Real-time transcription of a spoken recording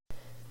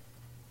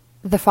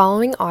The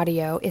following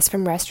audio is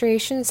from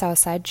Restoration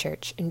Southside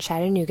Church in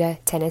Chattanooga,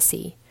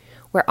 Tennessee,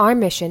 where our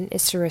mission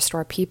is to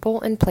restore people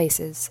and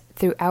places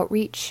through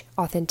outreach,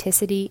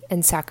 authenticity,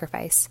 and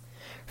sacrifice.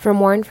 For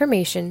more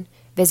information,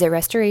 visit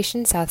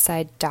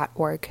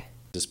restorationsouthside.org.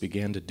 Jesus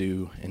began to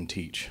do and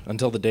teach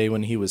until the day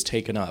when he was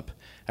taken up,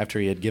 after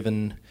he had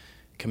given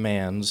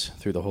commands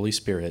through the Holy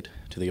Spirit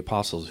to the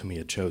apostles whom he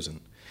had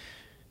chosen.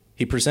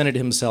 He presented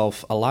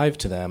himself alive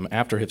to them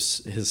after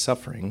his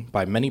suffering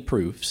by many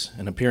proofs,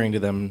 and appearing to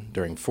them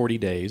during 40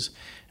 days,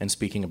 and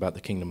speaking about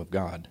the kingdom of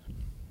God.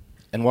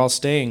 And while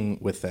staying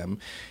with them,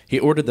 he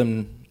ordered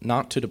them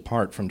not to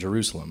depart from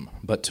Jerusalem,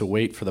 but to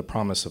wait for the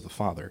promise of the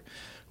Father,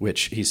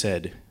 which, he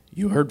said,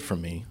 "You heard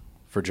from me,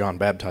 for John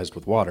baptized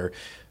with water,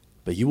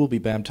 but you will be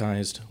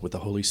baptized with the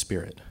Holy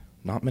Spirit,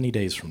 not many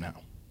days from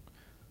now."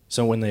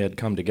 So when they had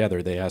come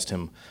together, they asked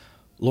him,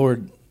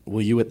 "Lord,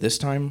 will you at this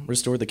time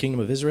restore the kingdom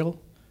of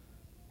Israel?"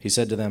 He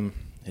said to them,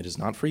 "It is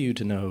not for you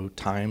to know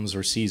times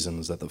or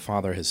seasons that the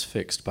Father has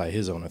fixed by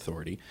his own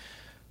authority,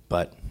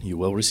 but you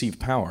will receive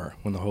power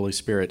when the Holy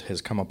Spirit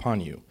has come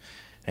upon you,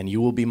 and you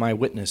will be my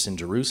witness in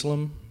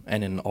Jerusalem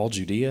and in all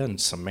Judea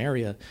and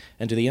Samaria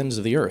and to the ends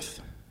of the earth."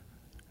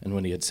 And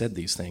when he had said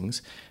these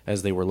things,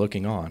 as they were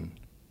looking on,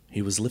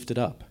 he was lifted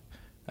up,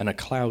 and a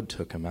cloud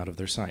took him out of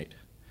their sight.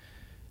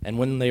 And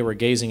when they were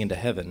gazing into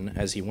heaven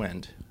as he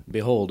went,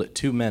 behold,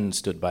 two men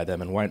stood by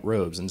them in white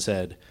robes and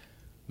said,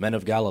 "Men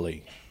of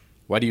Galilee,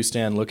 why do you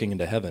stand looking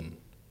into heaven?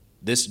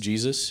 This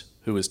Jesus,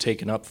 who is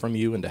taken up from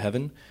you into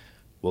heaven,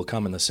 will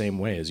come in the same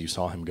way as you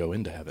saw him go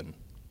into heaven."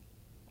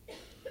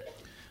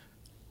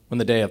 When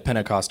the day of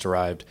Pentecost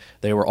arrived,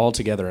 they were all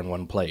together in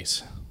one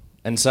place.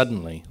 And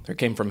suddenly there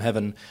came from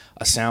heaven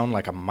a sound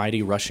like a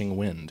mighty rushing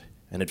wind,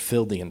 and it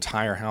filled the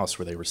entire house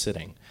where they were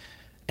sitting.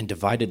 And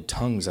divided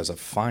tongues as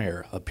of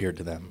fire appeared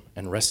to them,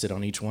 and rested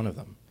on each one of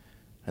them.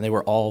 And they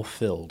were all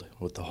filled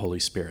with the Holy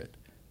Spirit,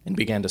 and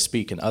began to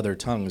speak in other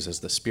tongues as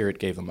the Spirit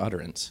gave them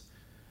utterance.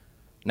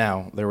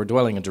 Now there were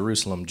dwelling in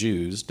Jerusalem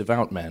Jews,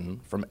 devout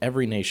men, from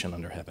every nation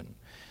under heaven.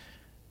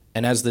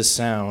 And at this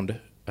sound,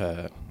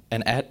 the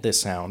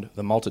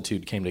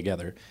multitude came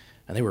together,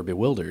 and they were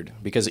bewildered,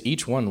 because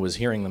each one was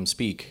hearing them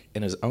speak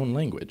in his own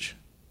language.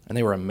 And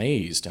they were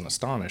amazed and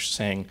astonished,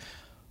 saying,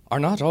 "Are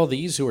not all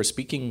these who are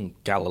speaking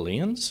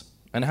Galileans?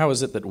 And how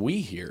is it that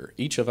we hear,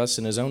 each of us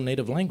in his own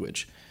native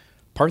language?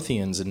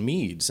 Parthians and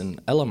Medes and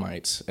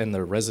Elamites and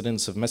the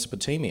residents of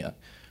Mesopotamia,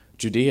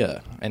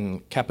 Judea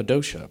and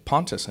Cappadocia,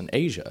 Pontus and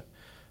Asia,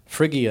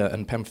 Phrygia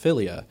and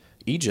Pamphylia,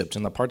 Egypt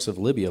and the parts of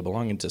Libya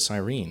belonging to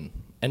Cyrene,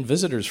 and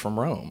visitors from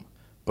Rome,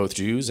 both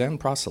Jews and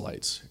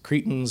proselytes,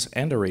 Cretans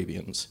and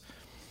Arabians.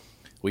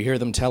 We hear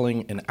them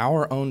telling in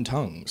our own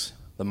tongues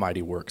the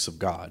mighty works of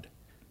God."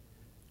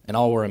 And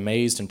all were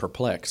amazed and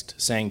perplexed,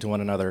 saying to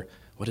one another,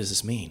 "What does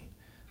this mean?"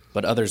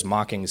 But others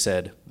mocking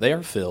said, "They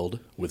are filled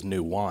with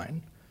new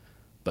wine."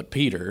 But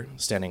Peter,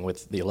 standing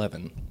with the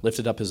 11,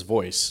 lifted up his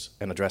voice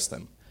and addressed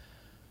them.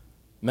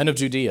 "Men of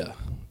Judea,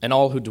 and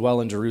all who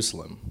dwell in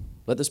Jerusalem,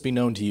 let this be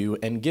known to you,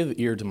 and give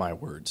ear to my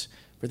words.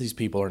 For these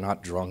people are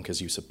not drunk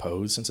as you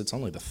suppose, since it's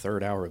only the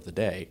third hour of the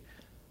day.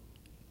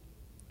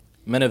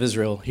 Men of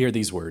Israel, hear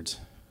these words.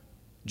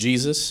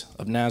 Jesus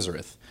of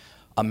Nazareth,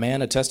 a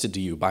man attested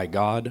to you by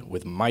God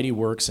with mighty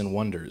works and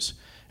wonders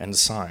and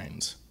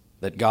signs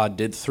that God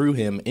did through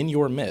him in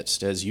your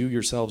midst, as you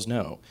yourselves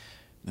know.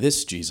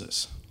 This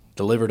Jesus,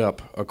 delivered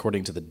up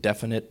according to the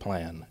definite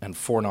plan and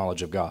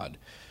foreknowledge of God,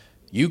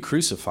 you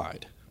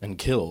crucified and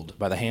killed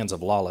by the hands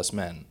of lawless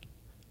men.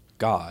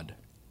 God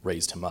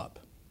raised him up,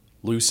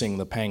 loosing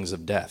the pangs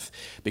of death,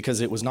 because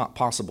it was not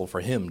possible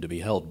for him to be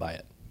held by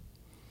it.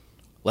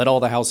 Let all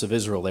the house of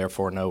Israel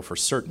therefore know for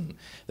certain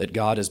that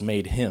God has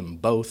made him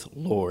both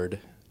Lord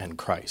and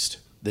Christ,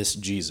 this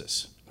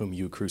Jesus whom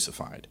you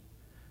crucified."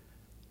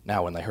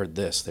 Now when they heard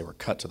this, they were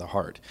cut to the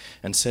heart,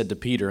 and said to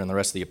Peter and the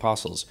rest of the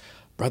apostles,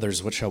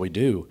 "Brothers, what shall we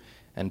do?"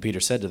 And Peter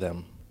said to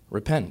them,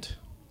 "Repent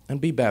and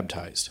be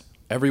baptized,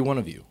 every one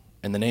of you,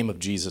 in the name of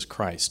Jesus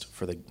Christ,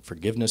 for the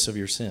forgiveness of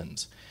your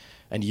sins,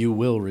 and you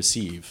will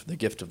receive the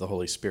gift of the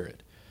Holy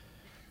Spirit.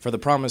 For the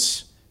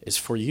promise is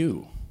for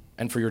you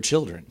and for your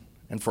children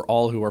and for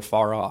all who are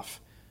far off,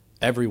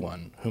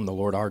 everyone whom the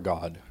Lord our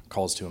God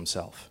calls to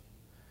himself."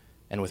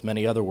 And with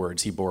many other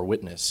words he bore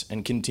witness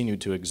and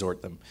continued to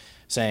exhort them,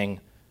 saying,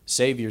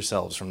 "Save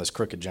yourselves from this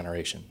crooked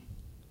generation."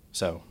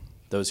 So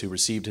those who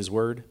received his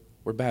word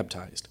were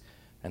baptized,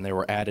 and there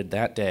were added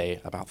that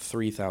day about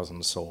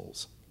 3,000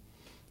 souls.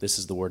 This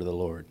is the word of the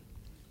Lord.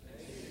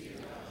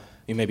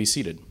 You may be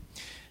seated.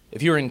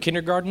 If you are in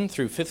kindergarten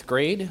through 5th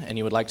grade and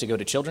you would like to go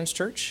to Children's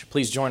Church,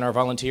 please join our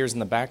volunteers in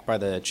the back by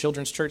the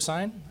Children's Church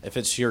sign. If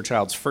it's your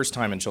child's first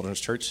time in Children's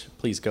Church,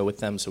 please go with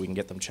them so we can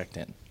get them checked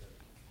in.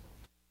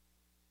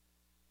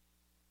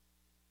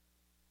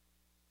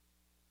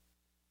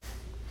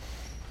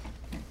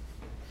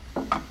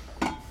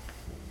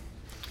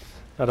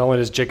 Not only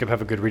does Jacob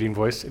have a good reading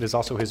voice, it is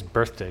also his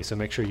birthday, so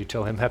make sure you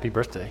tell him happy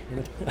birthday.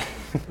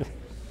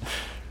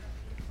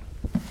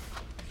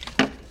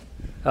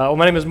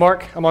 My name is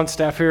Mark. I'm on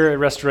staff here at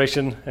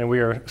Restoration, and we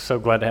are so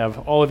glad to have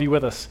all of you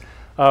with us.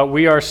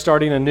 We are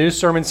starting a new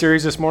sermon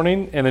series this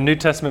morning in the New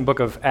Testament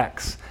book of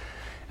Acts.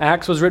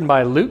 Acts was written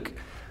by Luke.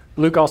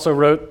 Luke also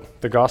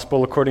wrote the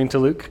Gospel according to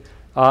Luke.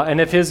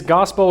 And if his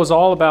Gospel was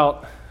all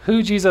about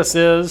who Jesus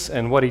is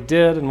and what he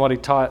did and what he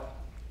taught,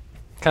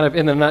 kind of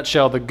in a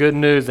nutshell, the good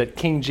news that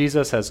King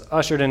Jesus has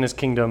ushered in his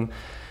kingdom,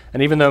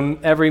 and even though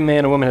every man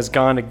and woman has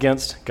gone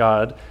against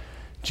God,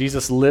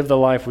 Jesus lived the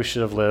life we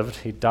should have lived.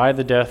 He died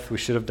the death we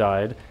should have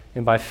died.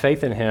 And by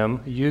faith in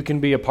him, you can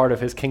be a part of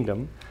his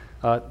kingdom.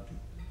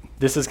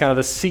 This is kind of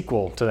the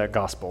sequel to that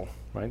gospel,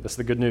 right? That's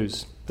the good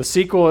news. The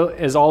sequel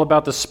is all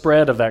about the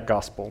spread of that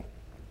gospel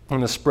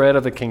and the spread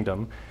of the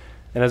kingdom.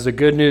 And as the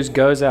good news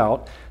goes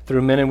out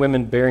through men and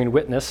women bearing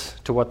witness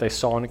to what they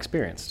saw and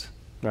experienced,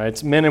 right?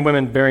 It's men and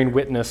women bearing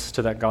witness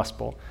to that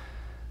gospel.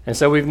 And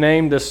so we've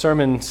named this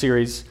sermon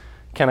series,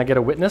 Can I Get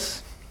a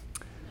Witness?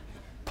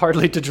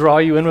 Partly to draw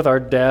you in with our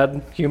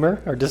dad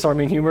humor, our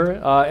disarming humor,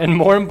 and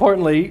more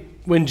importantly,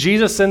 when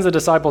Jesus sends the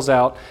disciples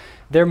out,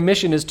 their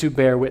mission is to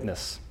bear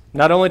witness,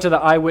 not only to the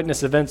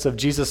eyewitness events of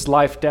Jesus'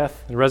 life,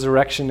 death, and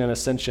resurrection and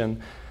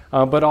ascension,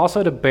 but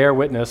also to bear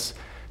witness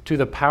to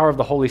the power of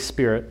the Holy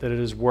Spirit that it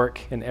is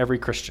work in every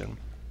Christian.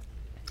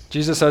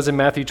 Jesus says in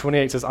Matthew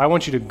 28, says, I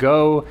want you to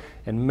go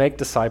and make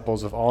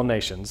disciples of all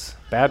nations,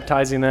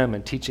 baptizing them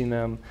and teaching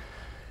them.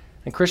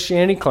 And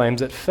Christianity claims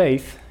that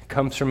faith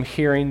comes from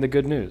hearing the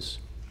good news.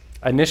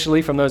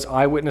 Initially from those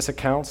eyewitness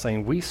accounts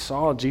saying, we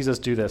saw Jesus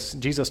do this.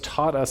 Jesus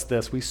taught us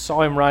this. We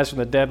saw him rise from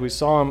the dead. We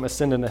saw him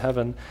ascend into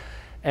heaven.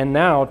 And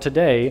now,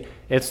 today,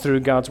 it's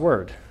through God's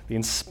word, the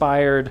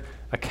inspired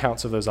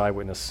accounts of those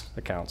eyewitness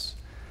accounts.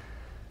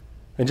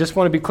 And just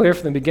want to be clear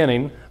from the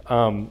beginning,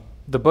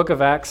 the book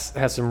of Acts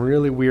has some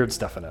really weird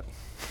stuff in it.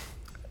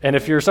 And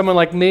if you're someone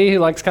like me who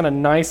likes kind of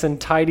nice and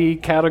tidy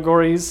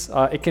categories,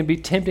 it can be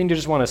tempting to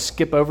just want to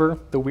skip over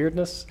the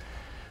weirdness.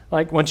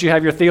 Like once you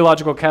have your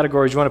theological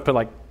categories, you want to put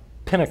like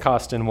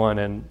Pentecost in one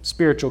and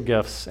spiritual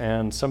gifts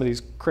and some of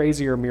these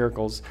crazier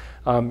miracles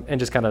and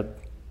just kind of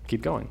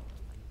keep going.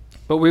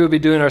 But we would be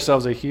doing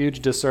ourselves a huge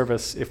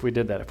disservice if we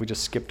did that, if we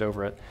just skipped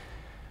over it.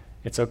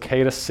 It's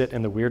okay to sit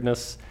in the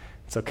weirdness.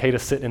 It's okay to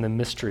sit in the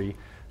mystery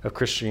of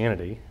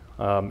Christianity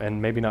and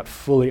maybe not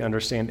fully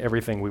understand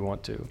everything we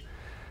want to.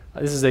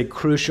 This is a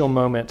crucial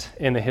moment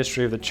in the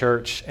history of the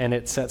church, and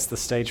it sets the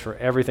stage for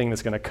everything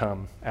that's going to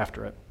come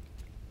after it.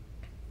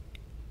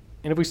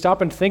 And if we stop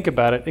and think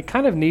about it, it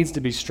kind of needs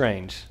to be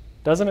strange,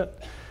 doesn't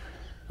it?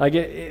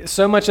 Like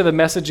so much of the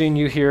messaging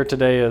you hear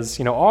today is,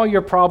 all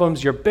your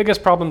problems, your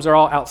biggest problems are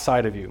all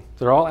outside of you.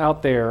 They're all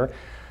out there,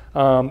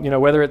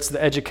 whether it's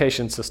the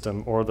education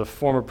system or the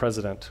former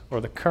president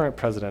or the current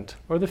president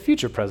or the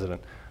future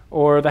president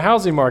or the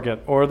housing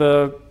market or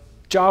the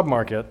job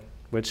market,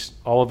 which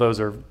all of those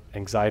are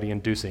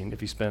anxiety-inducing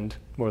if you spend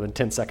more than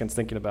 10 seconds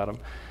thinking about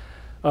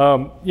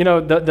them.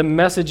 The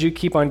message you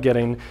keep on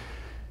getting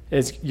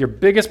is your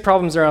biggest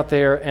problems are out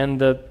there and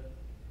the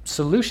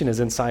solution is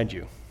inside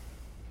you.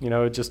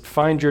 Just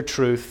find your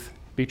truth,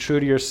 be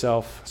true to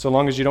yourself. So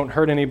long as you don't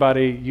hurt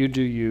anybody, you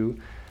do you.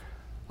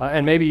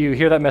 And maybe you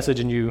hear that message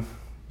and you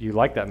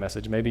like that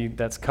message. Maybe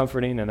that's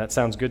comforting and that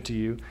sounds good to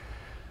you.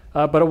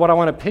 But what I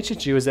want to pitch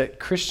at you is that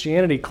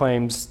Christianity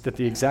claims that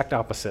the exact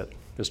opposite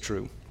is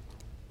true.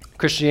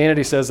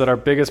 Christianity says that our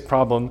biggest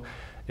problem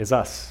is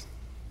us,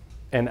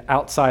 and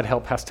outside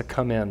help has to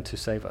come in to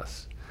save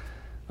us.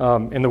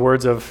 In the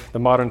words of the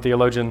modern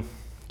theologian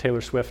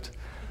Taylor Swift,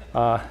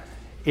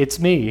 it's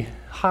me.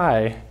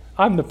 Hi,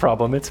 I'm the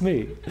problem. It's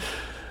me.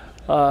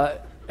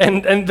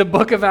 And the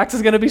book of Acts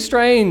is going to be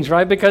strange,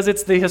 right? Because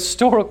it's the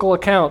historical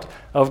account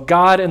of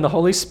God and the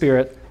Holy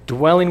Spirit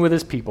dwelling with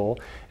his people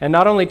and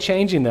not only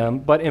changing them,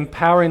 but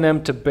empowering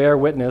them to bear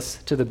witness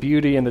to the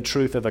beauty and the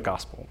truth of the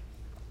gospel.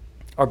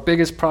 Our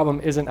biggest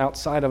problem isn't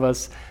outside of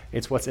us,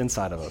 it's what's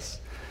inside of us.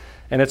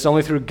 And it's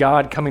only through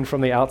God coming from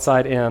the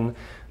outside in,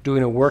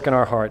 doing a work in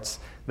our hearts,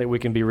 that we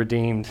can be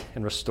redeemed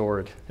and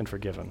restored and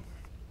forgiven.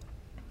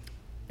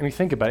 And we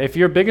think about it. If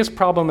your biggest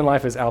problem in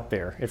life is out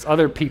there, it's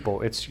other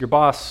people, it's your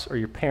boss or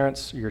your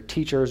parents or your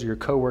teachers or your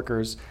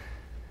coworkers,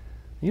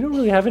 you don't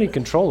really have any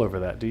control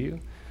over that, do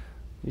you?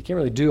 You can't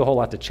really do a whole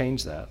lot to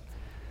change that.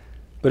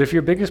 But if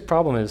your biggest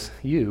problem is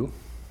you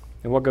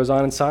and what goes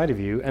on inside of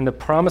you, and the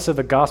promise of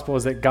the gospel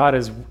is that God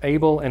is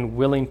able and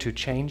willing to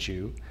change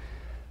you,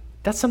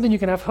 that's something you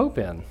can have hope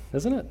in,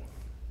 isn't it?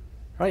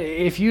 Right?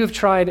 If you have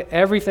tried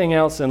everything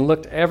else and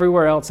looked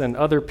everywhere else and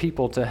other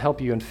people to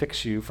help you and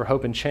fix you for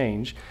hope and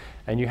change,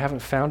 and you haven't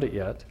found it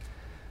yet,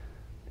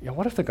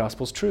 what if the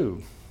gospel's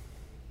true?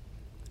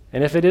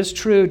 And if it is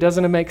true,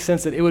 doesn't it make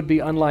sense that it would be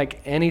unlike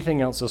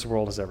anything else this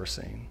world has ever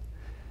seen?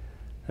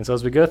 And so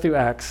as we go through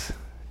Acts,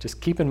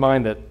 just keep in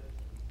mind that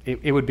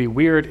it would be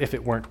weird if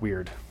it weren't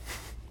weird.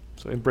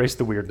 So embrace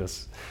the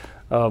weirdness.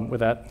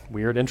 With that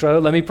weird intro,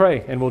 let me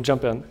pray, and we'll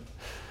jump in.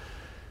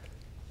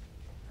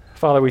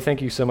 Father, we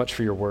thank you so much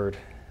for your word.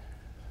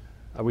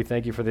 We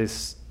thank you for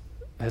this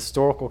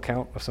historical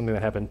account of something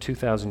that happened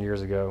 2,000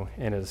 years ago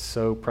and is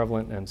so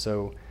prevalent and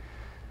so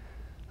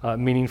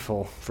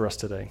meaningful for us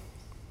today.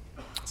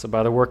 So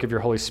by the work of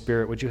your Holy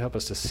Spirit, would you help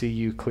us to see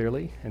you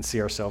clearly and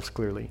see ourselves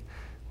clearly?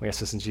 We ask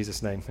this in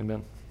Jesus' name.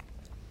 Amen.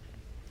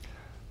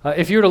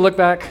 If you were to look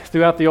back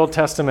throughout the Old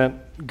Testament,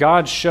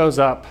 God shows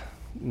up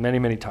many,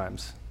 many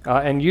times.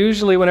 And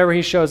usually whenever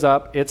he shows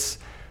up, it's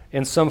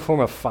in some form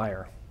of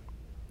fire.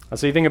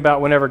 So you think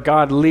about whenever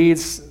God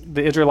leads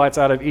the Israelites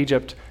out of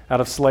Egypt,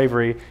 out of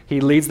slavery, he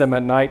leads them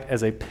at night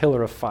as a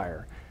pillar of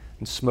fire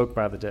and smoke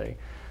by the day.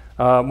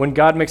 When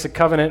God makes a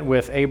covenant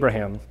with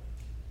Abraham,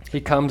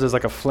 he comes as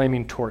like a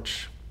flaming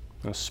torch,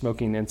 a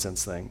smoking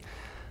incense thing.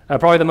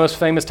 Probably the most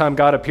famous time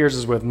God appears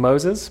is with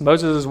Moses.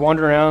 Moses is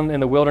wandering around in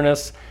the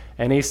wilderness,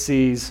 and he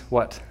sees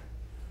what?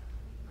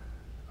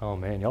 Oh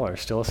man, y'all are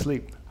still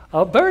asleep.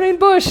 A burning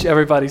bush,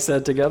 everybody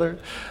said together.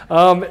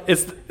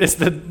 It's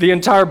the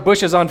entire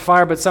bush is on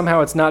fire, but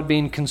somehow it's not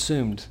being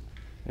consumed.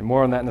 And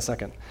more on that in a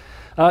second.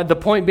 The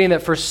point being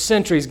that for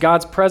centuries,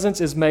 God's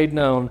presence is made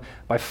known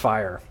by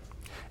fire.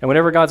 And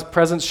whenever God's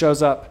presence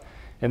shows up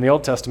in the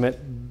Old Testament,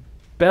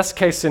 best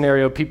case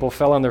scenario, people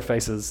fell on their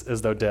faces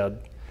as though dead.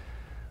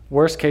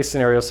 Worst case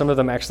scenario, some of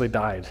them actually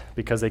died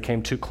because they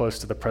came too close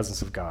to the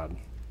presence of God.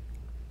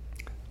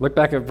 Look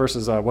back at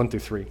verses 1 through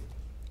 3.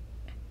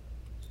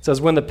 It says,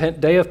 when the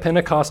day of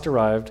Pentecost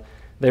arrived,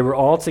 they were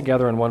all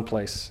together in one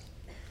place.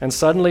 And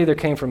suddenly there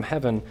came from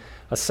heaven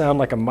a sound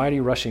like a mighty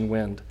rushing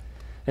wind,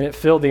 and it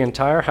filled the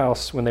entire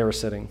house when they were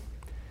sitting.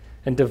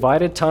 And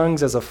divided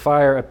tongues as of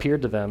fire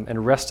appeared to them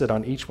and rested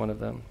on each one of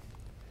them.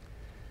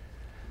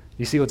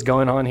 You see what's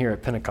going on here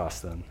at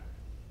Pentecost then?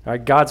 All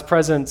right, God's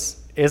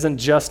presence isn't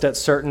just at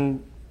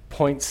certain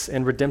points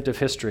in redemptive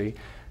history.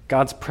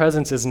 God's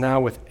presence is now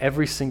with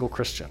every single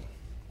Christian.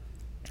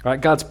 Right,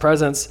 God's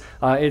presence,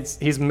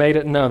 he's made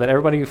it known that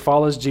everybody who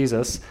follows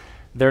Jesus,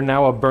 they're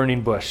now a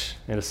burning bush,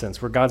 in a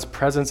sense, where God's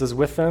presence is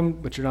with them,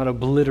 but you're not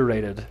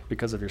obliterated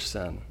because of your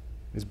sin.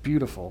 It's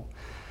beautiful.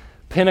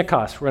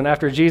 Pentecost, when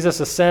after Jesus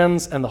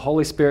ascends and the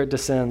Holy Spirit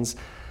descends,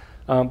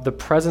 the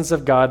presence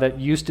of God that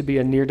used to be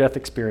a near-death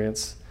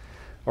experience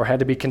or had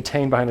to be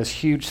contained behind this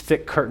huge,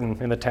 thick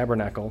curtain in the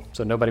tabernacle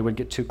so nobody would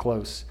get too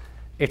close,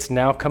 it's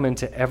now come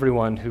into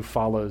everyone who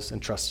follows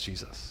and trusts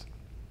Jesus.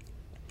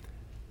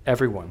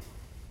 Everyone.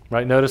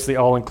 Right? Notice the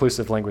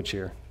all-inclusive language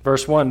here.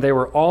 Verse 1, they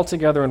were all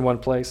together in one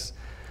place.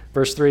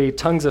 Verse 3,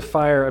 tongues of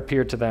fire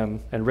appeared to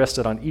them and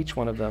rested on each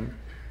one of them.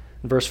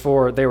 In verse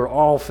 4, they were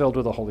all filled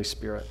with the Holy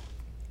Spirit.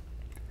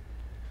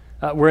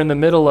 We're in the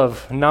middle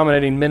of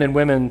nominating men and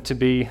women to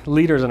be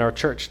leaders in our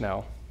church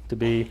now, to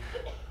be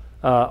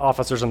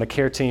officers on the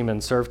care team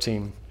and serve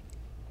team.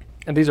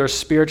 And these are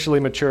spiritually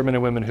mature men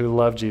and women who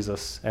love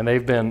Jesus, and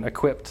they've been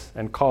equipped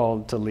and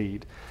called to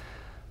lead.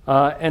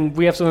 And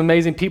we have some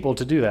amazing people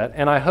to do that,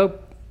 and I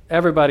hope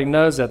everybody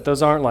knows that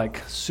those aren't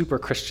like super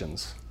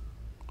Christians.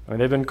 I mean,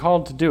 they've been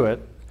called to do it,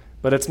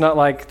 but it's not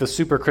like the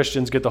super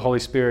Christians get the Holy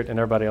Spirit and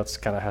everybody else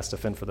kind of has to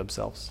fend for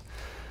themselves.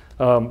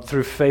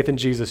 Through faith in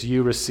Jesus,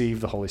 you receive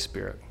the Holy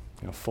Spirit,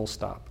 full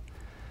stop.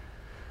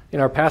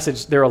 In our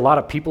passage, there are a lot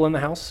of people in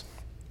the house,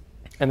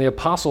 and the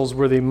apostles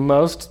were the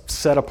most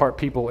set-apart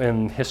people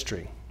in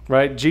history,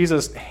 right?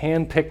 Jesus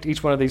handpicked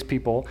each one of these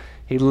people.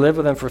 He lived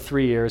with them for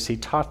 3 years. He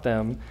taught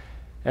them.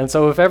 And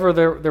so if ever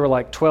there were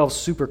like 12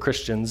 super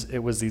Christians, it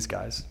was these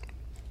guys.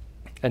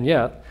 And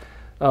yet,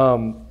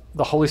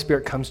 the Holy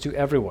Spirit comes to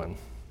everyone,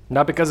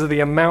 not because of the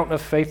amount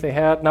of faith they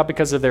had, not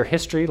because of their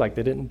history, like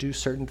they didn't do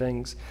certain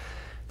things.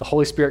 The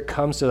Holy Spirit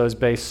comes to those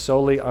based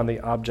solely on the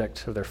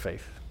object of their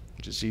faith,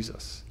 which is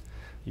Jesus.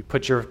 You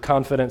put your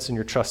confidence and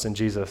your trust in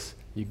Jesus,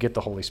 you get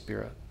the Holy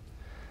Spirit.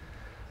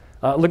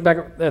 Look back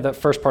at that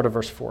first part of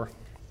verse 4.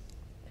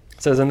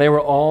 It says, and they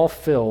were all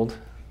filled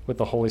with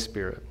the Holy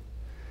Spirit.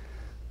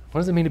 What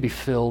does it mean to be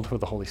filled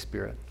with the Holy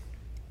Spirit?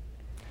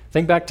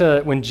 Think back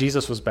to when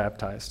Jesus was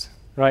baptized,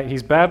 right?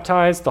 He's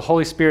baptized, the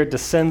Holy Spirit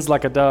descends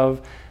like a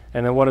dove,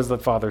 and then what does the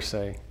Father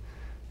say?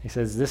 He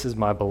says, this is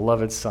my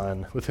beloved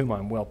Son, with whom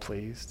I'm well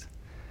pleased.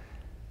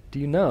 Do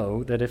you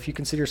know that if you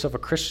consider yourself a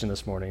Christian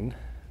this morning,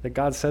 that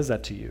God says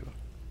that to you?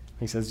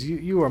 He says,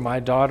 you are my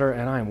daughter,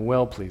 and I am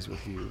well pleased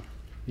with you.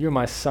 You are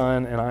my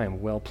son, and I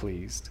am well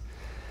pleased.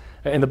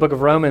 In the book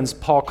of Romans,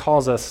 Paul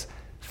calls us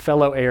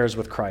fellow heirs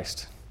with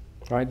Christ.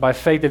 Right? By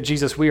faith of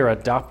Jesus, we are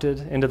adopted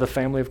into the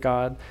family of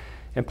God.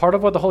 And part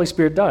of what the Holy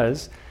Spirit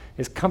does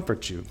is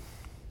comfort you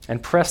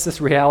and press this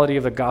reality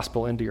of the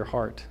gospel into your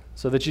heart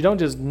so that you don't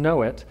just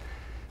know it,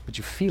 but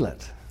you feel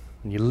it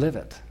and you live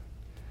it.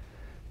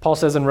 Paul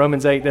says in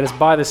Romans 8 that it's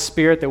by the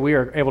Spirit that we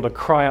are able to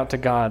cry out to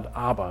God,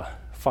 Abba,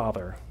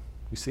 Father.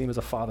 We see him as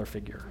a father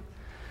figure.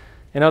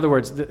 In other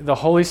words, the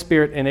Holy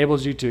Spirit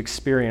enables you to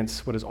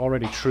experience what is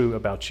already true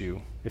about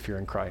you if you're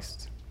in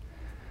Christ.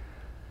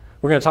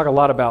 We're going to talk a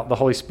lot about the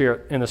Holy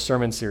Spirit in the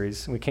sermon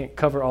series. We can't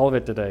cover all of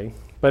it today.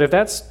 But if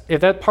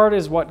that part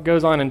is what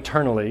goes on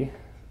internally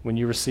when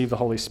you receive the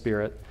Holy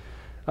Spirit,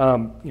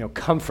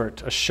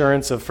 comfort,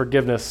 assurance of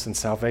forgiveness and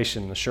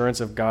salvation, assurance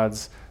of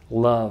God's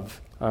love,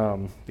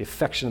 the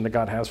affection that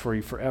God has for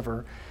you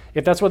forever.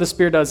 If that's what the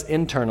Spirit does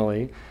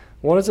internally,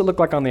 what does it look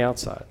like on the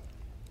outside?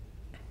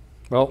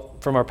 Well,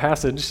 from our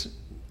passage,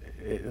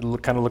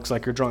 it kind of looks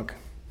like you're drunk,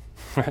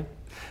 right?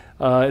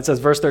 It says,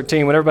 verse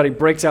 13, when everybody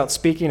breaks out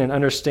speaking and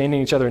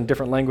understanding each other in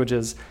different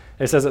languages,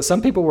 it says that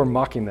some people were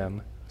mocking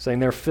them, saying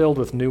they're filled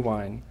with new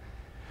wine.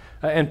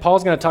 And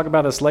Paul's going to talk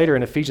about this later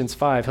in Ephesians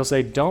 5. He'll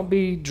say, don't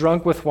be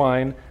drunk with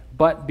wine,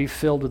 but be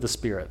filled with the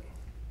Spirit.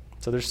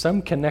 So there's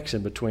some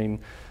connection between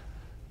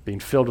being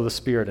filled with the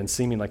Spirit and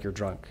seeming like you're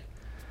drunk.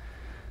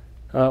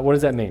 What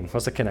does that mean?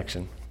 What's the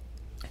connection?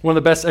 One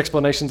of the best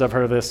explanations I've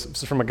heard of this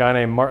is from a guy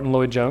named Martin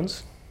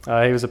Lloyd-Jones.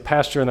 He was a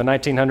pastor in the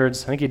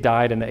 1900s. I think he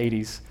died in the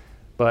 80s.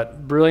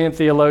 But brilliant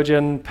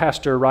theologian,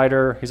 pastor,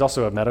 writer. He's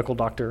also a medical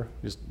doctor.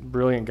 Just a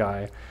brilliant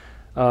guy.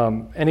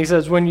 And he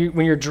says, when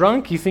you're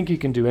drunk, you think you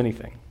can do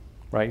anything.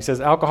 Right? He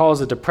says alcohol is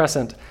a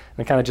depressant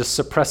and kind of just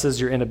suppresses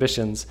your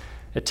inhibitions.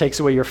 It takes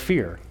away your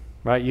fear.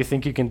 Right? You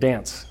think you can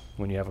dance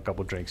when you have a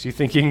couple drinks. You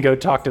think you can go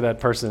talk to that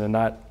person and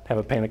not have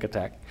a panic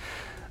attack.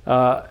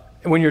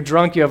 When you're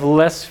drunk, you have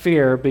less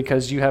fear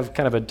because you have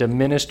kind of a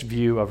diminished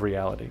view of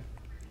reality.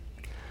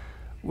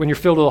 When you're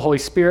filled with the Holy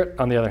Spirit,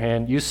 on the other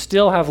hand, you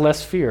still have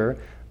less fear,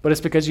 but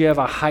it's because you have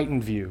a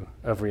heightened view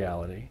of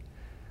reality.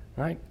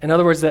 Right? In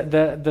other words,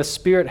 the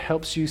Spirit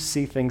helps you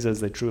see things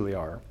as they truly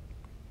are.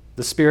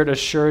 The Spirit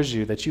assures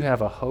you that you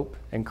have a hope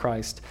in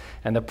Christ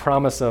and the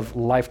promise of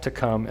life to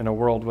come in a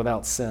world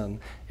without sin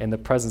in the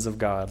presence of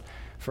God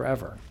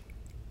forever.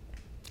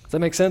 Does that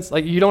make sense?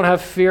 Like, you don't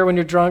have fear when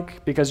you're drunk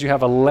because you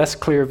have a less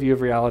clear view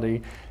of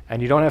reality, and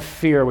you don't have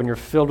fear when you're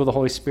filled with the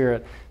Holy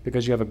Spirit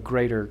because you have a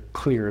greater,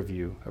 clearer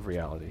view of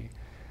reality.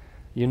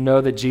 You know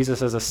that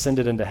Jesus has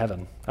ascended into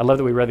heaven. I love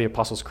that we read the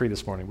Apostles' Creed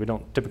this morning. We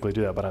don't typically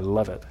do that, but I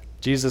love it.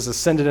 Jesus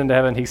ascended into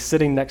heaven. He's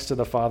sitting next to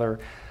the Father,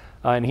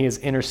 and he is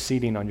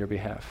interceding on your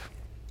behalf.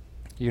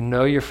 You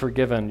know you're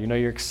forgiven. You know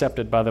you're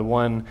accepted by the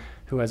one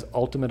who has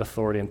ultimate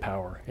authority and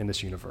power in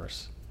this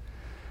universe.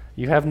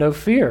 You have no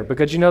fear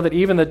because you know that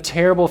even the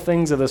terrible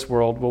things of this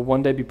world will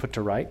one day be put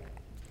to right.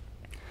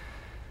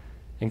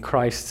 In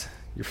Christ,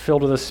 you're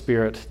filled with the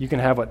Spirit. You can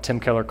have what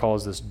Tim Keller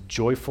calls this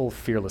joyful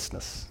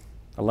fearlessness.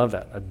 I love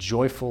that, a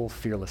joyful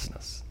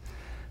fearlessness.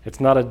 It's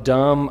not a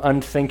dumb,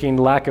 unthinking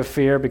lack of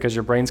fear because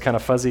your brain's kind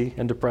of fuzzy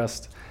and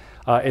depressed.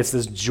 It's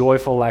this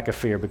joyful lack of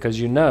fear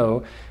because you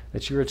know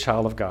that you're a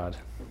child of God.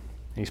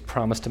 He's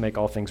promised to make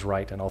all things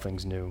right and all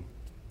things new.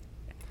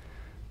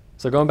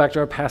 So going back to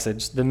our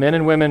passage, the men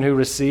and women who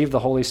receive the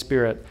Holy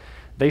Spirit,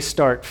 they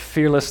start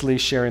fearlessly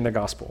sharing the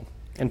gospel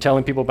and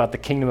telling people about the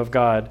kingdom of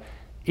God,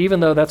 even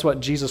though that's what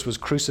Jesus was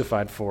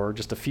crucified for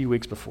just a few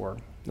weeks before.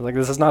 Like,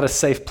 this is not a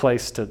safe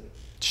place to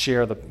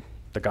share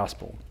the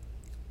gospel.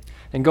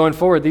 And going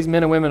forward, these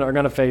men and women are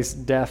going to face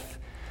death.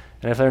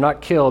 And if they're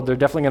not killed, they're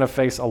definitely going to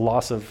face a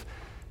loss of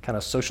kind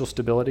of social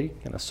stability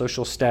and a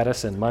social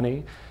status and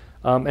money.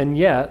 And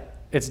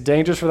yet, it's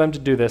dangerous for them to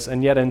do this.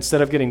 And yet,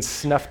 instead of getting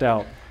snuffed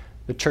out,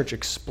 the church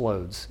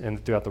explodes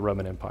throughout the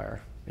Roman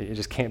Empire. It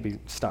just can't be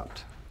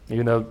stopped,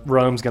 even though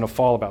Rome's going to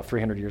fall about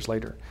 300 years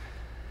later.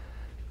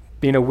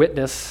 Being a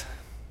witness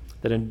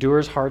that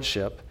endures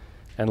hardship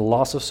and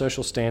loss of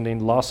social standing,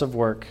 loss of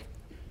work,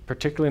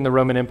 particularly in the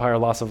Roman Empire,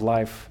 loss of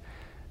life,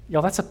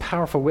 that's a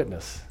powerful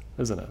witness,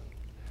 isn't it?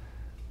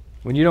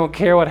 When you don't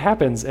care what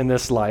happens in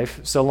this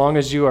life, so long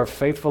as you are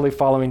faithfully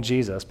following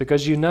Jesus,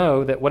 because you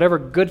know that whatever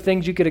good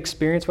things you could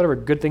experience, whatever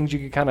good things you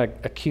could kind of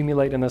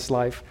accumulate in this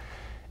life,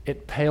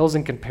 it pales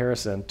in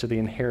comparison to the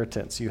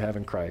inheritance you have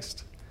in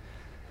Christ.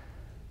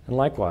 And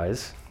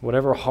likewise,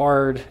 whatever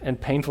hard and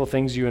painful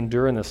things you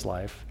endure in this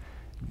life,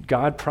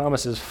 God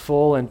promises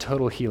full and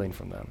total healing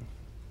from them.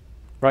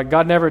 Right?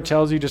 God never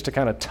tells you just to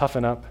kind of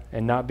toughen up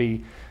and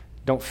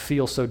don't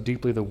feel so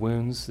deeply the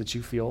wounds that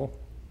you feel.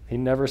 He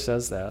never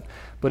says that.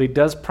 But he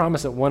does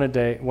promise that one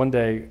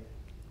day,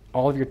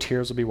 all of your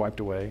tears will be wiped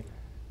away.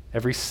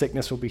 Every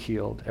sickness will be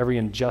healed. Every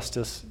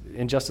injustice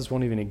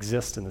won't even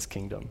exist in this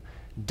kingdom.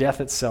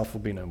 Death itself will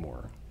be no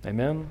more.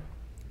 Amen?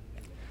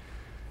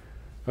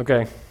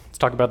 Okay, let's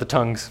talk about the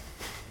tongues.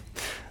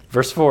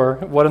 Verse 4,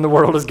 what in the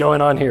world is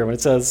going on here? When it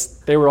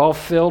says, they were all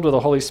filled with the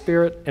Holy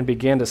Spirit and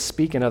began to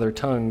speak in other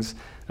tongues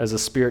as the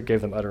Spirit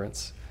gave them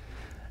utterance.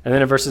 And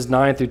then in verses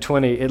 9 through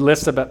 20, it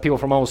lists about people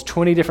from almost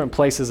 20 different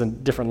places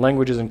and different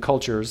languages and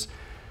cultures.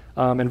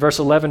 And verse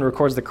 11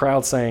 records the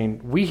crowd saying,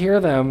 we hear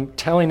them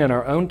telling in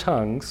our own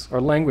tongues or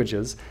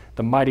languages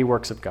the mighty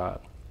works of God.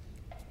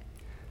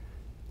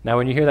 Now,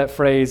 when you hear that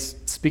phrase,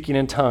 speaking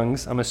in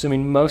tongues, I'm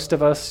assuming most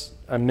of us,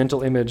 a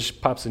mental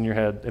image pops in your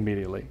head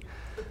immediately.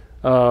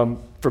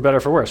 For better or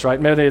for worse, right?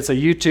 Maybe it's a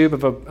YouTube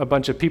of a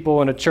bunch of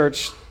people in a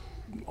church,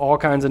 all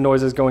kinds of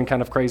noises going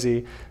kind of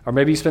crazy. Or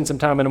maybe you spend some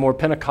time in a more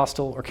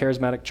Pentecostal or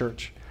charismatic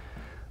church.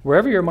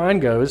 Wherever your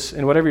mind goes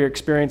and whatever your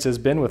experience has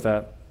been with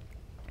that,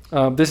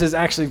 this is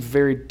actually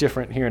very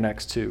different here in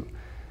Acts 2.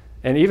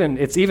 And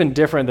it's even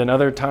different than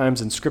other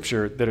times in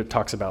Scripture that it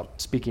talks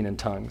about speaking in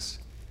tongues.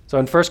 So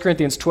in 1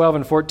 Corinthians 12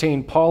 and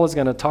 14, Paul is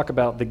going to talk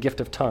about the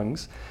gift of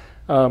tongues.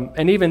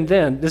 And even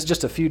then, this is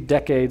just a few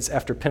decades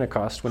after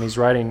Pentecost when he's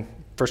writing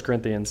 1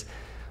 Corinthians.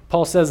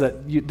 Paul says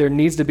that there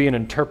needs to be an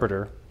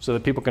interpreter so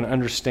that people can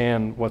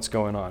understand what's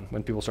going on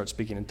when people start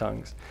speaking in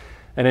tongues.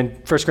 And in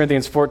 1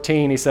 Corinthians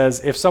 14, he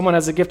says, if someone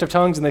has a gift of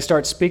tongues and they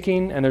start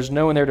speaking and there's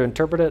no one there to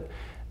interpret it,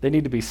 They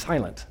need to be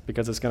silent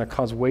because it's going to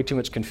cause way too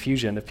much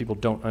confusion if people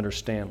don't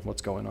understand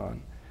what's going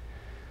on.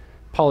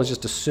 Paul is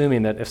just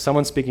assuming that if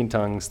someone's speaking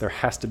tongues, there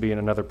has to be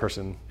another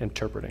person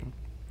interpreting.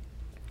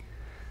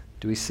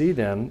 Do we see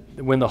then,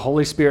 when the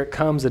Holy Spirit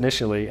comes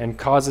initially and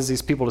causes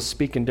these people to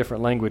speak in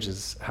different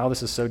languages, how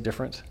this is so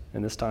different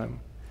in this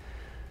time?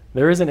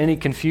 There isn't any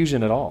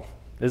confusion at all,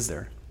 is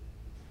there?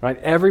 Right?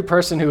 Every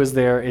person who is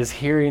there is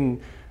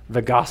hearing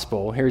the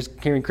gospel,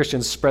 hearing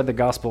Christians spread the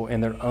gospel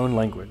in their own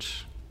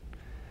language.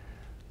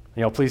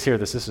 Please hear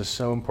this. This is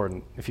so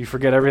important. If you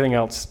forget everything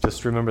else,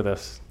 just remember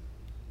this.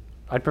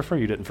 I'd prefer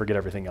you didn't forget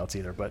everything else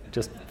either, but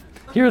just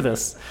hear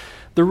this.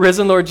 The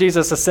risen Lord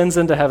Jesus ascends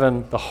into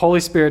heaven. The Holy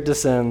Spirit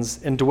descends,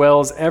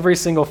 indwells every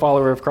single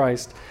follower of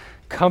Christ,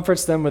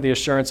 comforts them with the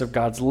assurance of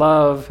God's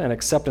love and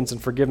acceptance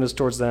and forgiveness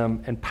towards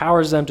them,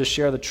 empowers them to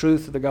share the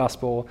truth of the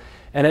gospel.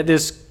 And at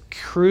this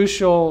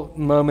crucial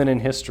moment in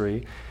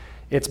history,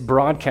 it's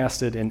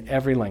broadcasted in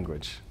every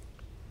language.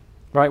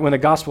 Right? When the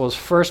gospel was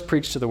first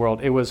preached to the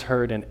world, it was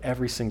heard in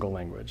every single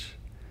language.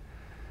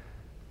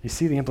 You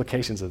see the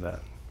implications of that.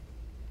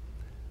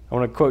 I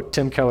want to quote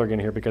Tim Keller again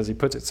here because he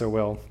puts it so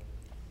well.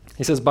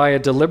 He says, by a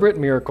deliberate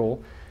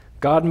miracle,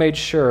 God made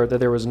sure that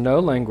there was no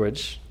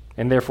language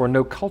and therefore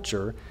no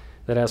culture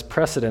that has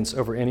precedence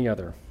over any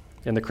other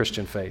in the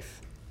Christian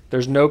faith.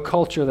 There's no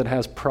culture that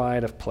has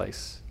pride of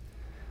place.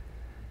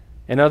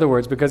 In other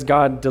words, because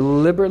God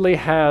deliberately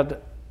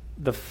had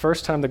the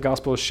first time the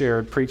gospel was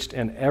shared, preached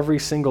in every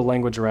single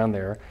language around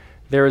there,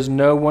 there is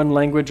no one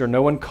language or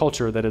no one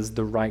culture that is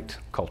the right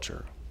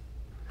culture.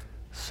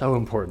 So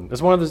important.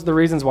 It's one of the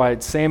reasons why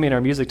Sammy and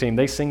our music team,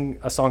 they sing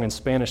a song in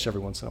Spanish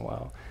every once in a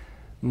while.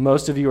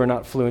 Most of you are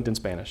not fluent in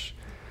Spanish.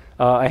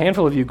 A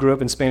handful of you grew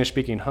up in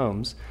Spanish-speaking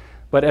homes.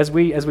 But as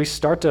we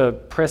start to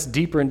press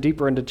deeper and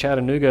deeper into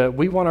Chattanooga,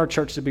 we want our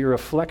church to be a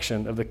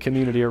reflection of the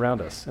community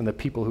around us and the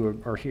people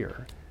who are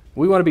here.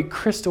 We want to be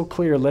crystal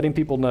clear, letting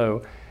people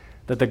know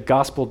that the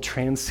gospel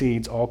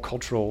transcends all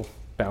cultural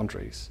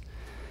boundaries.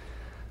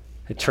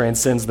 It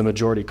transcends the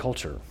majority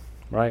culture,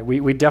 right?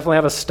 We definitely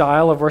have a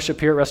style of worship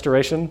here at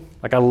Restoration.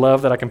 Like, I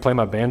love that I can play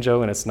my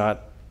banjo and it's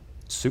not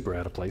super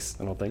out of place,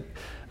 I don't think.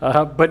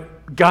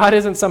 But God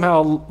isn't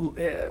somehow,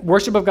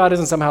 worship of God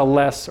isn't somehow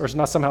less or it's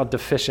not somehow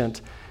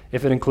deficient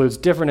if it includes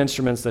different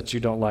instruments that you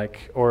don't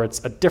like, or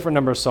it's a different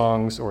number of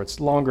songs, or it's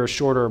longer,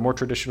 shorter, more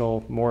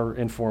traditional, more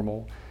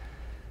informal.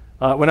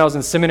 When I was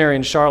in seminary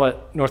in Charlotte,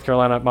 North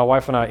Carolina, my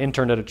wife and I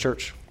interned at a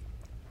church.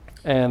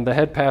 And the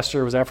head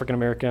pastor was African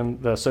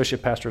American, the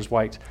associate pastor is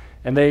white,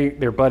 and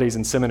they're buddies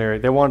in seminary.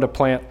 They wanted to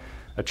plant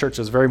a church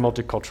that's very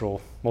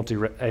multicultural,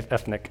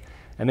 multi-ethnic,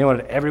 and they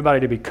wanted everybody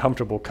to be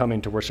comfortable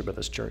coming to worship at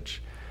this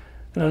church.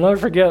 And I'll never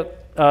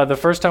forget, the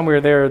first time we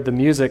were there, the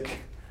music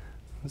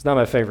was not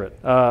my favorite.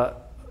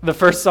 The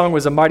first song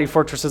was A Mighty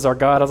Fortress Is Our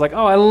God. I was like,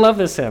 oh, I love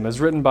this hymn. It was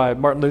written by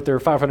Martin Luther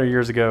 500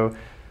 years ago.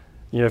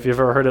 If you've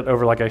ever heard it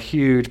over like a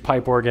huge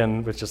pipe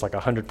organ with just like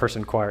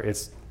 100-person choir,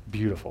 it's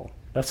beautiful.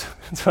 That's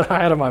what I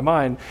had in my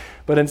mind.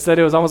 But instead,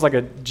 it was almost like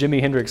a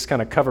Jimi Hendrix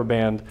kind of cover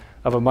band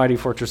of A Mighty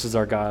Fortress Is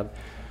Our God.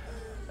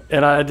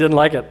 And I didn't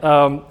like it.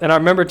 And I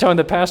remember telling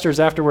the pastors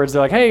afterwards,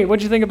 they're like, hey,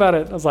 what'd you think about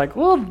it? I was like,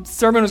 well, the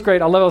sermon was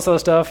great. I love all this other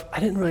stuff.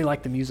 I didn't really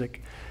like the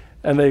music.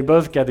 And they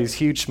both got these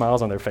huge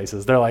smiles on their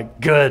faces. They're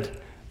like, good.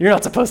 You're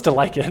not supposed to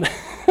like it.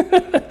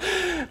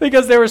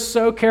 Because they were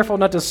so careful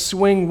not to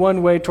swing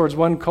one way towards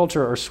one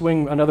culture or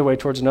swing another way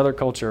towards another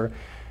culture.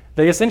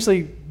 They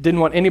essentially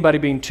didn't want anybody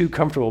being too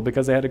comfortable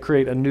because they had to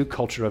create a new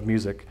culture of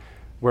music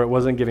where it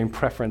wasn't giving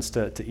preference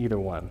to either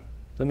one.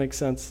 Does that make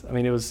sense? I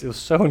mean, it was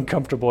so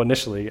uncomfortable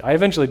initially. I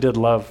eventually did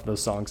love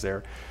those songs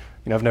there.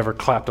 I've never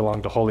clapped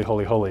along to Holy,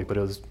 Holy, Holy, but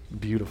it was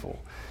beautiful.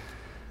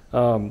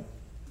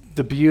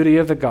 The beauty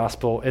of the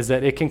gospel is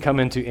that it can come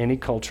into any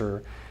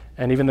culture.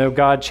 And even though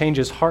God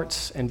changes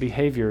hearts and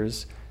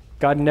behaviors,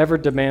 God never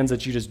demands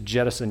that you just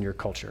jettison your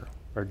culture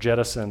or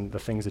jettison the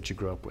things that you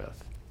grew up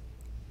with.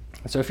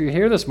 And so if you're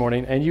here this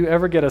morning and you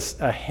ever get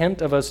a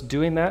hint of us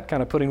doing that,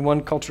 kind of putting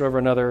one culture over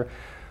another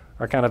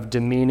or kind of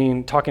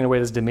demeaning, talking in a way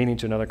that's demeaning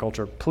to another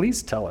culture,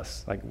 please tell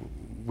us. Like,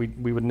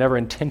 we would never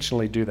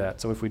intentionally do that.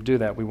 So if we do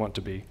that, we want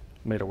to be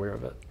made aware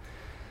of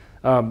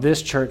it.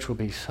 This church will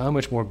be so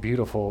much more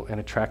beautiful and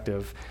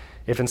attractive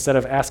if instead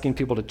of asking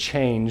people to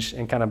change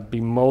and kind of be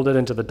molded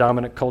into the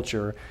dominant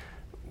culture,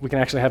 we can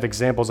actually have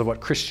examples of what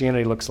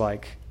Christianity looks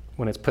like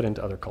when it's put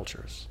into other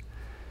cultures.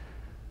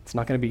 It's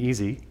not going to be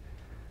easy.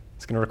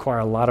 It's going to require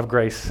a lot of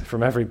grace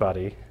from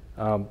everybody,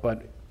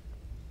 but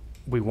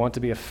we want to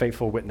be a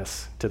faithful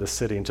witness to the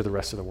city and to the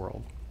rest of the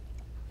world.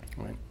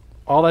 Right.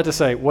 All that to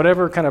say,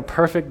 whatever kind of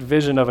perfect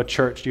vision of a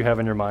church you have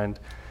in your mind,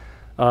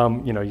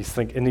 you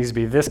think it needs to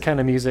be this kind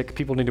of music,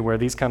 people need to wear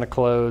these kind of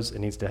clothes, it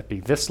needs to be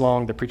this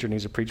long, the preacher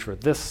needs to preach for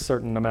this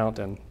certain amount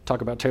and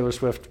talk about Taylor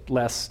Swift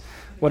less,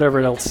 whatever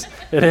else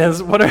it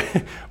is,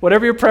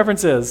 whatever your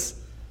preference is.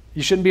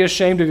 You shouldn't be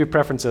ashamed of your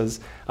preferences,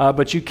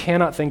 but you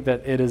cannot think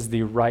that it is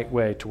the right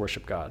way to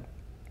worship God.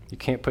 You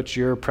can't put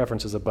your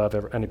preferences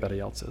above anybody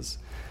else's,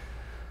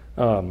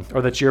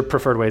 or that your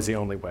preferred way is the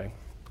only way.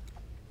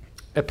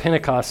 At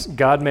Pentecost,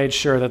 God made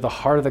sure that the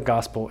heart of the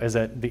gospel is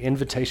that the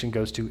invitation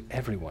goes to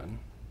everyone,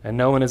 and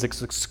no one is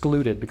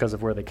excluded because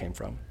of where they came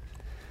from.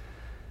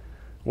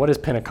 What is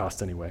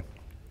Pentecost anyway?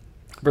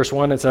 Verse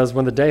 1, it says,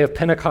 when the day of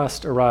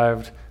Pentecost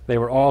arrived, they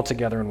were all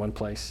together in one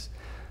place.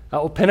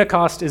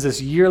 Pentecost is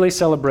this yearly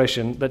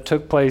celebration that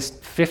took place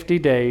 50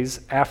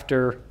 days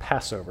after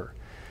Passover.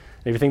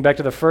 If you think back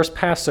to the first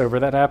Passover,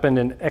 that happened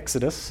in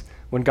Exodus,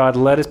 when God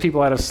led his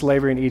people out of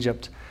slavery in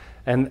Egypt.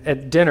 And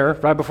at dinner,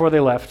 right before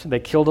they left, they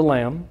killed a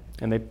lamb,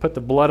 and they put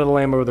the blood of the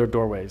lamb over their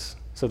doorways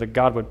so that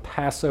God would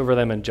pass over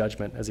them in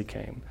judgment as he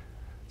came.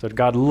 So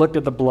God looked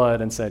at the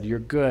blood and said, you're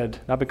good,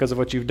 not because of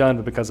what you've done,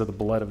 but because of the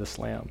blood of this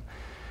lamb.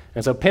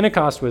 And so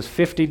Pentecost was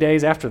 50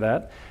 days after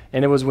that,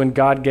 and it was when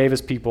God gave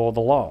his people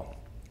the law.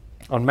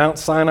 On Mount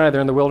Sinai,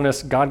 there in the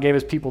wilderness, God gave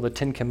his people the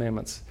 10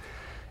 Commandments,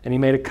 and he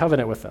made a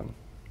covenant with them.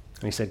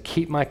 And he said,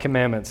 keep my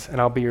commandments,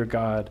 and I'll be your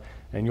God,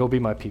 and you'll be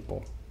my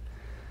people.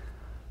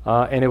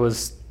 And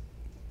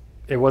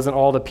it wasn't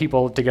all the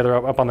people together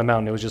up on the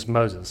mountain. It was just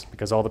Moses,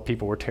 because all the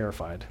people were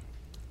terrified.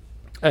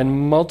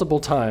 And multiple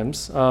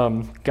times,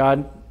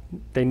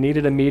 they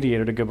needed a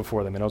mediator to go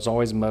before them, and it was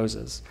always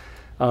Moses.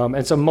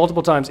 And so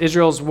multiple times,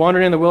 Israel's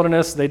wandering in the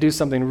wilderness. They do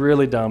something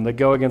really dumb. They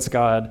go against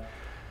God.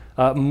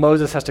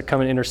 Moses has to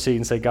come and intercede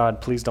and say, God,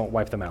 please don't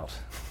wipe them out.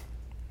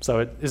 So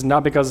it is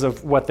not because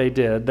of what they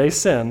did. They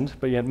sinned,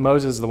 but yet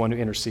Moses is the one who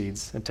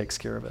intercedes and takes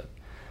care of it.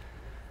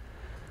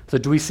 So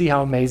do we see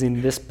how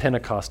amazing this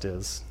Pentecost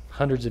is,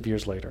 hundreds of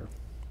years later?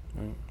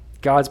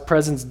 God's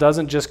presence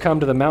doesn't just come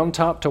to the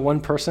mountaintop to one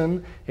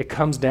person. It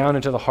comes down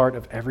into the heart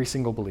of every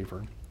single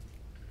believer.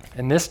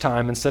 And this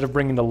time, instead of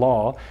bringing the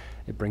law,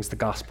 it brings the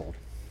gospel.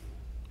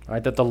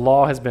 Right? That the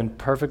law has been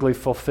perfectly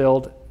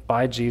fulfilled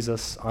by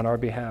Jesus on our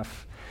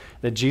behalf.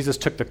 That Jesus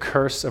took the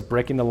curse of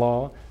breaking the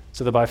law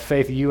so that by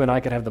faith you and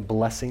I could have the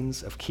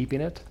blessings of keeping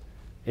it.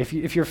 If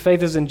your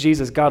faith is in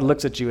Jesus, God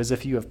looks at you as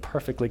if you have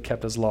perfectly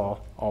kept his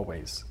law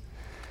always.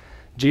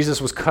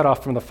 Jesus was cut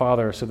off from the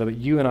Father so that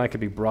you and I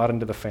could be brought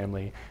into the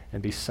family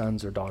and be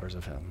sons or daughters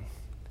of him.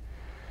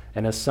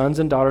 And as sons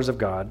and daughters of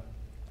God,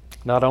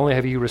 not only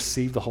have you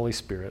received the Holy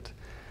Spirit,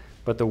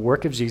 but the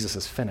work of Jesus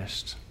is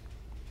finished.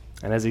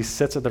 And as he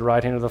sits at the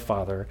right hand of the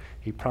Father,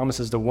 he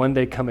promises to one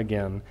day come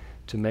again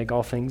to make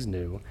all things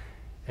new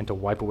and to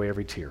wipe away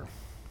every tear.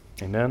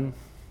 Amen?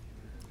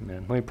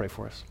 Amen. Let me pray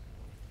for us.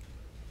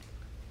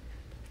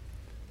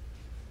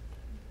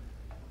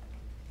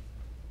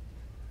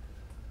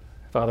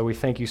 Father, we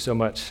thank you so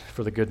much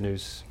for the good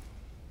news.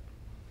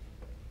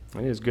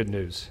 It is good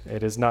news.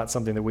 It is not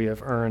something that we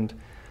have earned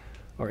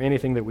or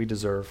anything that we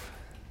deserve.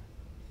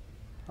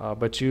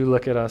 But you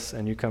look at us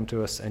and you come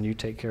to us and you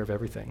take care of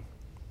everything.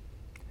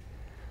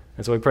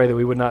 And so we pray that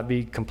we would not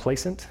be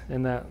complacent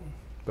in that,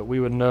 but we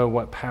would know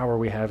what power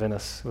we have in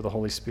us with the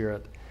Holy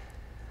Spirit.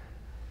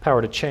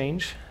 Power to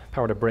change,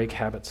 power to break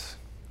habits,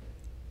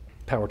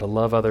 power to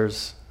love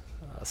others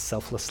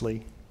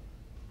selflessly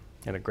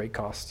and at great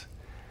cost.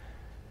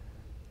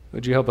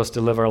 Would you help us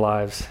to live our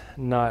lives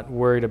not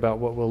worried about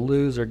what we'll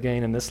lose or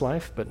gain in this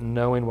life, but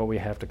knowing what we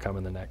have to come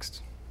in the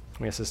next.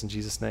 We ask this in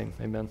Jesus' name.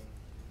 Amen.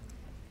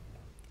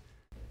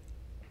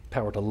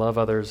 Power to love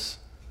others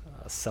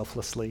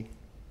selflessly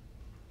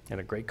and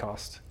at great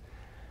cost.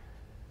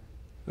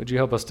 Would you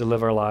help us to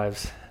live our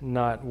lives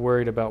not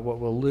worried about what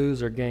we'll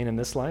lose or gain in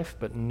this life,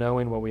 but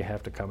knowing what we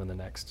have to come in the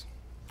next.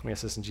 We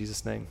ask this in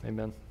Jesus' name.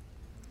 Amen.